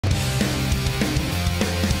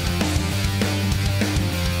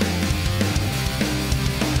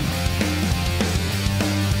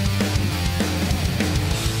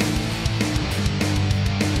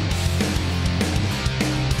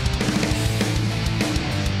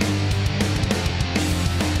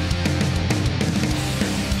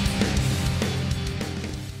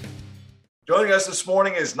Joining us this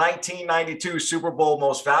morning is 1992 Super Bowl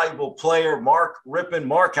Most Valuable Player, Mark Rypien.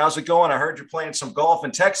 Mark, how's it going? I heard you're playing some golf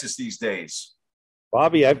in Texas these days.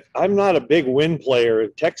 Bobby, I'm not a big wind player.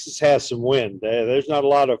 Texas has some wind. There's not a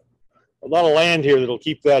lot of land here that'll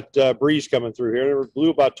keep that breeze coming through here. It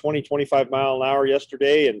blew about 20, 25 mile an hour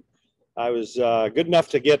yesterday, and I was good enough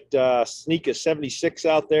to get sneak a 76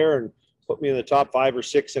 out there and put me in the top 5 or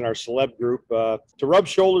 6 in our celeb group. To rub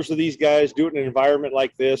shoulders with these guys, do it in an environment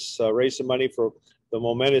like this, raise some money for the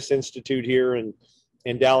Momentous Institute here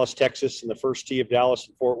in Dallas, Texas, and the first tee of Dallas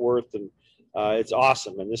and Fort Worth, and it's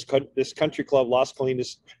awesome. And this country club, Las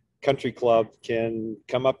Colinas Country Club, can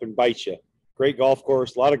come up and bite you. Great golf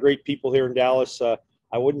course, a lot of great people here in Dallas.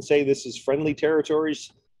 I wouldn't say this is friendly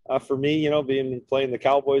territories for me, playing the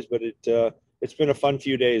Cowboys, but it's been a fun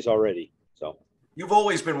few days already. So you've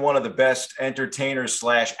always been one of the best entertainers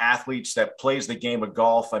 / athletes that plays the game of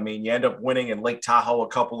golf. I mean, you end up winning in Lake Tahoe a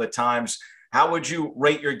couple of times. How would you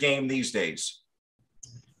rate your game these days?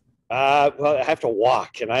 Well, I have to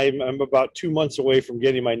walk, and I'm about 2 months away from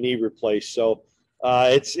getting my knee replaced. So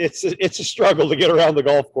it's a struggle to get around the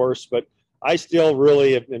golf course, but I still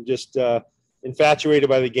really am just infatuated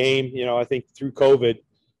by the game. I think through COVID,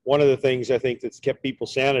 one of the things I think that's kept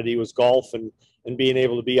people's sanity was golf and being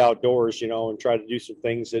able to be outdoors, and try to do some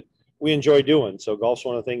things that we enjoy doing. So golf's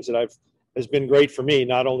one of the things that has been great for me.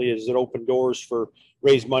 Not only has it opened doors for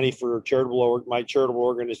raise money for my charitable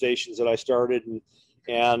organizations that I started,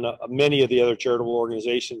 and many of the other charitable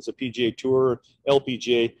organizations, the PGA Tour,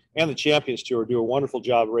 LPGA, and the Champions Tour do a wonderful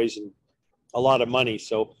job raising a lot of money.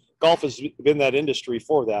 So golf has been that industry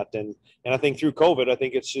for that. And I think through COVID, I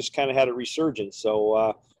think it's just kind of had a resurgence.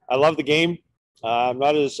 So I love the game. I'm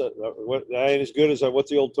not I ain't as good as what's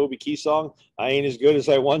the old Toby Keith song? I ain't as good as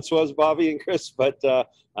I once was, Bobby and Chris, but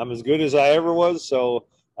I'm as good as I ever was. So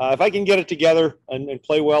if I can get it together and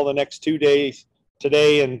play well the next 2 days,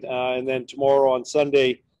 today and then tomorrow on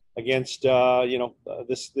Sunday against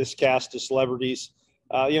this cast of celebrities,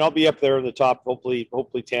 I'll be up there in the top, hopefully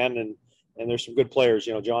 10, and there's some good players.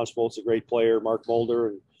 John Smoltz a great player, Mark Mulder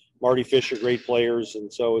and Marty Fisher, great players,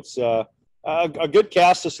 and so it's a good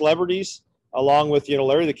cast of celebrities along with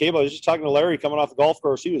Larry the Cable. I was just talking to Larry coming off the golf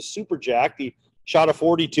course. He was super jacked. He shot a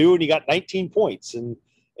 42 and he got 19 points, and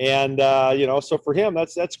so for him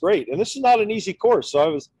that's great. And this is not an easy course,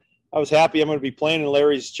 so I was happy. I'm going to be playing in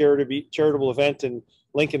Larry's charitable event in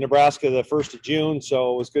Lincoln, Nebraska, the 1st of June.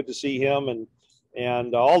 So it was good to see him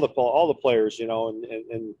and all the players,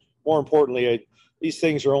 and more importantly, these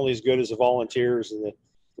things are only as good as the volunteers and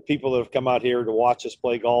the people that have come out here to watch us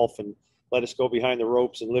play golf and let us go behind the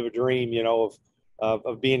ropes and live a dream,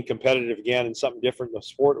 of being competitive again in something different in the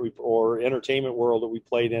sport or entertainment world that we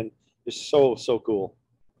played in. Is so cool.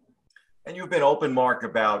 And you've been open, Mark,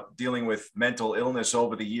 about dealing with mental illness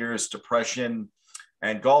over the years, depression,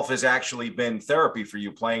 and golf has actually been therapy for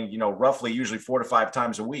you, playing, roughly usually 4 to 5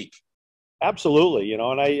 times a week. Absolutely. And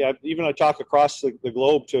I talk across the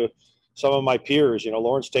globe to some of my peers,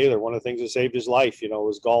 Lawrence Taylor, one of the things that saved his life,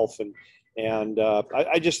 was golf. And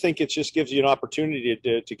I just think it just gives you an opportunity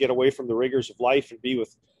to get away from the rigors of life and be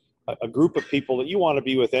with a group of people that you want to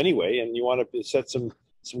be with anyway. And you want to set some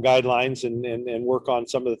guidelines and work on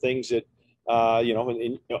some of the things that,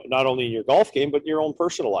 not only in your golf game, but in your own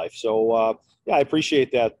personal life. So, I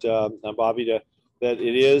appreciate that, Bobby, that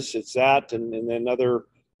it's that, and then other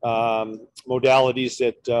modalities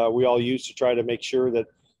that we all use to try to make sure that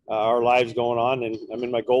our lives going on. And I'm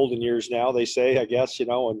in my golden years now, they say, I guess,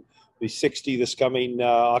 and be 60 this coming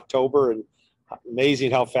October, and amazing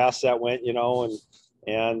how fast that went,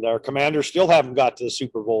 and our Commanders still haven't got to the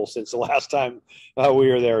Super Bowl since the last time we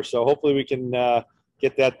were there. So hopefully we can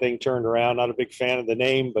get that thing turned around. Not a big fan of the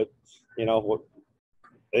name, but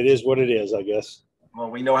it is what it is, I guess. Well,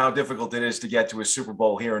 we know how difficult it is to get to a Super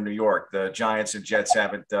Bowl here in New York. The Giants and Jets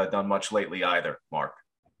haven't done much lately either, Mark.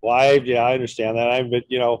 Well, I understand that. I'm,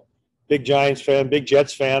 big Giants fan, big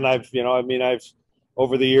Jets fan. I've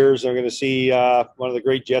over the years, I'm going to see one of the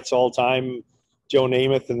great Jets all time, Joe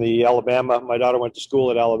Namath, in the Alabama. My daughter went to school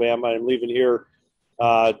at Alabama. I'm leaving here,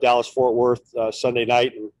 Dallas-Fort Worth, Sunday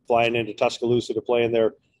night, and flying into Tuscaloosa to play in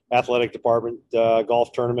their athletic department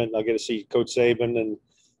golf tournament. I'll get to see Coach Saban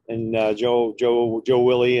and Joe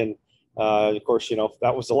Willie, and of course,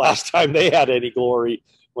 that was the last time they had any glory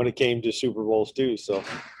when it came to Super Bowls too. So.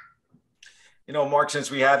 Mark, since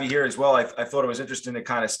we have you here as well, I thought it was interesting to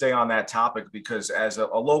kind of stay on that topic, because as a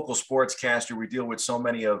local sportscaster, we deal with so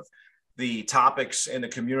many of the topics in the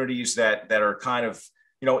communities that are kind of,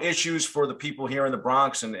 issues for the people here in the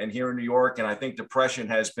Bronx and here in New York. And I think depression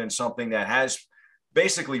has been something that has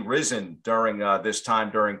basically risen during this time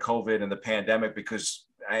during COVID and the pandemic, because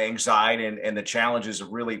anxiety and the challenges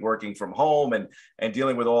of really working from home and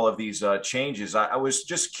dealing with all of these changes. I was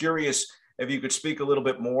just curious if you could speak a little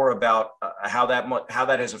bit more about how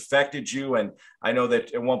that has affected you. And I know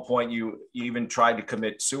that at one point you even tried to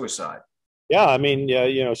commit suicide. Yeah, I mean,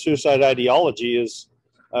 suicide ideology is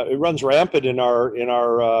it runs rampant in our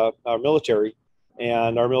military,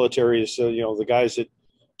 and our military is the guys that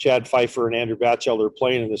Chad Pfeiffer and Andrew Batchelder are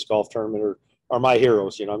playing in this golf tournament are my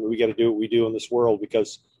heroes. I mean, we got to do what we do in this world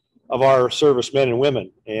because of our servicemen and women,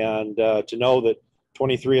 and to know that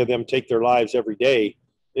 23 of them take their lives every day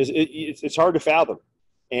it's hard to fathom,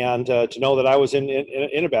 and to know that I was in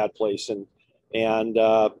a bad place and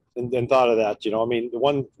thought of that. I mean, the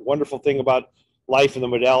one wonderful thing about life and the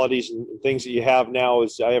modalities and things that you have now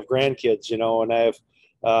is I have grandkids, and I have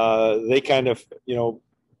they kind of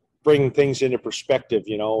bring things into perspective,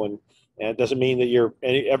 and it doesn't mean that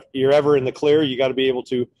you're ever in the clear. You got to be able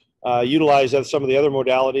to utilize some of the other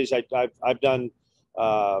modalities. I've done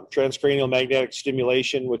transcranial magnetic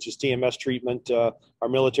stimulation, which is TMS treatment. Our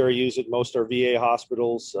military use it, most our VA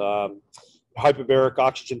hospitals. Hyperbaric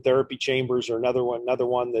oxygen therapy chambers are another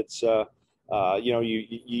one that's you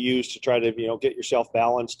use to try to get yourself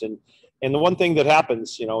balanced. And the one thing that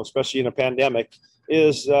happens, especially in a pandemic,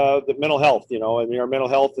 is the mental health. I mean, our mental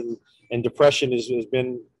health and depression has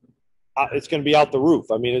been it's going to be out the roof.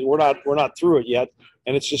 I mean, we're not through it yet,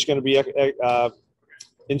 and it's just going to be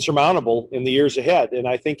insurmountable in the years ahead. And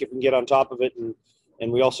I think if we can get on top of it,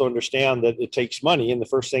 and we also understand that it takes money, and the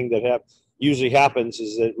first thing that usually happens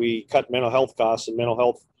is that we cut mental health costs and mental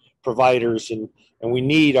health providers, and we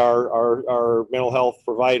need our mental health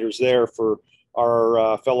providers there for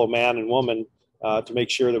our fellow man and woman to make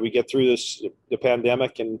sure that we get through the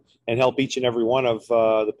pandemic and help each and every one of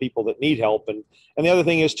the people that need help. And the other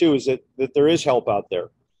thing is too is that there is help out there.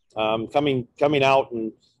 Coming out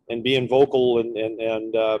and being vocal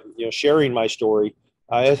and sharing my story,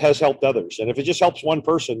 it has helped others. And if it just helps one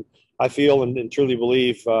person, I feel and truly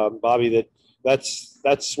believe, Bobby,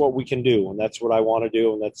 that's what we can do, and that's what I want to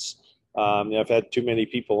do. And that's I've had too many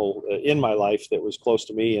people in my life that was close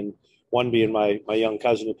to me, and one being my young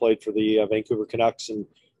cousin who played for the Vancouver Canucks and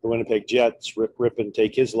the Winnipeg Jets, Rypien,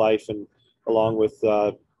 take his life, and along with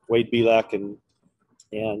Wade Belak and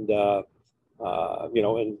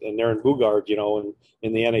they're in Bugard, and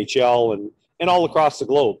in the NHL and all across the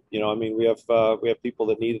globe. I mean, we have people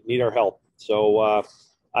that need our help. So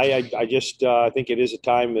I just think it is a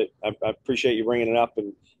time that I appreciate you bringing it up,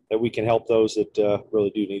 and that we can help those that really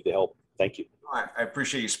do need the help. Thank you. I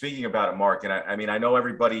appreciate you speaking about it, Mark. And I mean, I know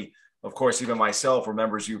everybody, of course, even myself,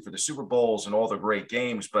 remembers you for the Super Bowls and all the great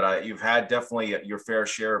games, but you've had definitely your fair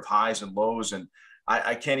share of highs and lows. And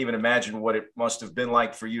I can't even imagine what it must have been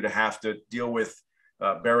like for you to have to deal with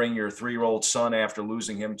burying your 3-year-old son after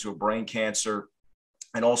losing him to a brain cancer.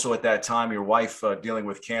 And also at that time, your wife dealing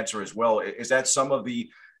with cancer as well. Is that some of the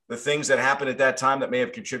things that happened at that time that may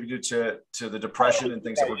have contributed to the depression and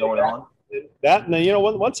things that were going on? That,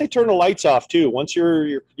 and once they turn the lights off too, once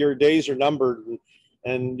your days are numbered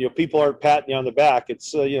and people aren't patting you on the back,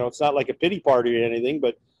 it's it's not like a pity party or anything,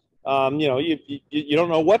 but you don't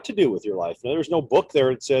know what to do with your life. There's no book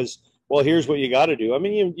there that says, well, here's what you got to do. I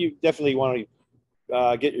mean, you definitely want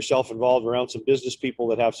to get yourself involved around some business people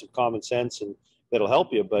that have some common sense and that'll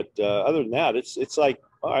help you. But other than that, it's like,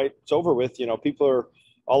 all right, it's over with. People are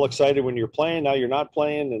all excited when you're playing. Now you're not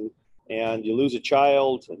playing, and you lose a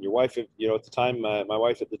child, and your wife, at the time, my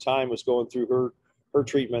wife at the time was going through her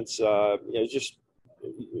treatments. Just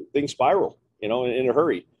things spiral, in a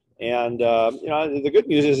hurry. And the good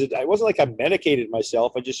news is that it wasn't like I medicated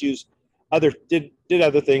myself. I just used did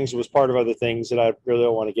other things. It was part of other things that I really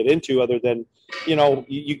don't want to get into. Other than, you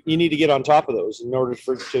need to get on top of those in order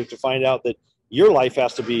to find out that your life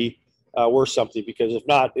has to be worth something. Because if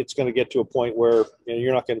not, it's going to get to a point where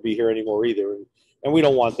you're not going to be here anymore either. And we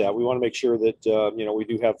don't want that. We want to make sure that we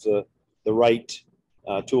do have the right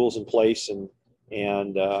tools in place.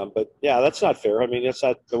 But yeah, that's not fair. I mean, that's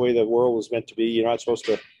not the way the world was meant to be. You're not supposed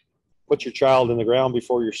to put your child in the ground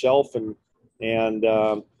before yourself.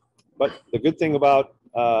 But the good thing about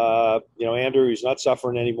Andrew, he's not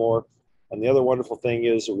suffering anymore. And the other wonderful thing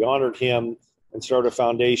is we honored him and started a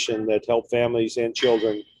foundation that helped families and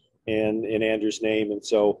children in Andrew's name. And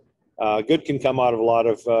so good can come out of a lot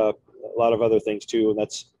of other things too. And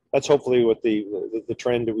that's hopefully what the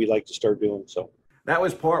trend that we like to start doing. So. That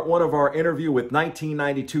was part one of our interview with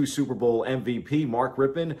 1992 Super Bowl MVP Mark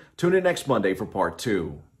Rypien. Tune in next Monday for part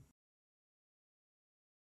two.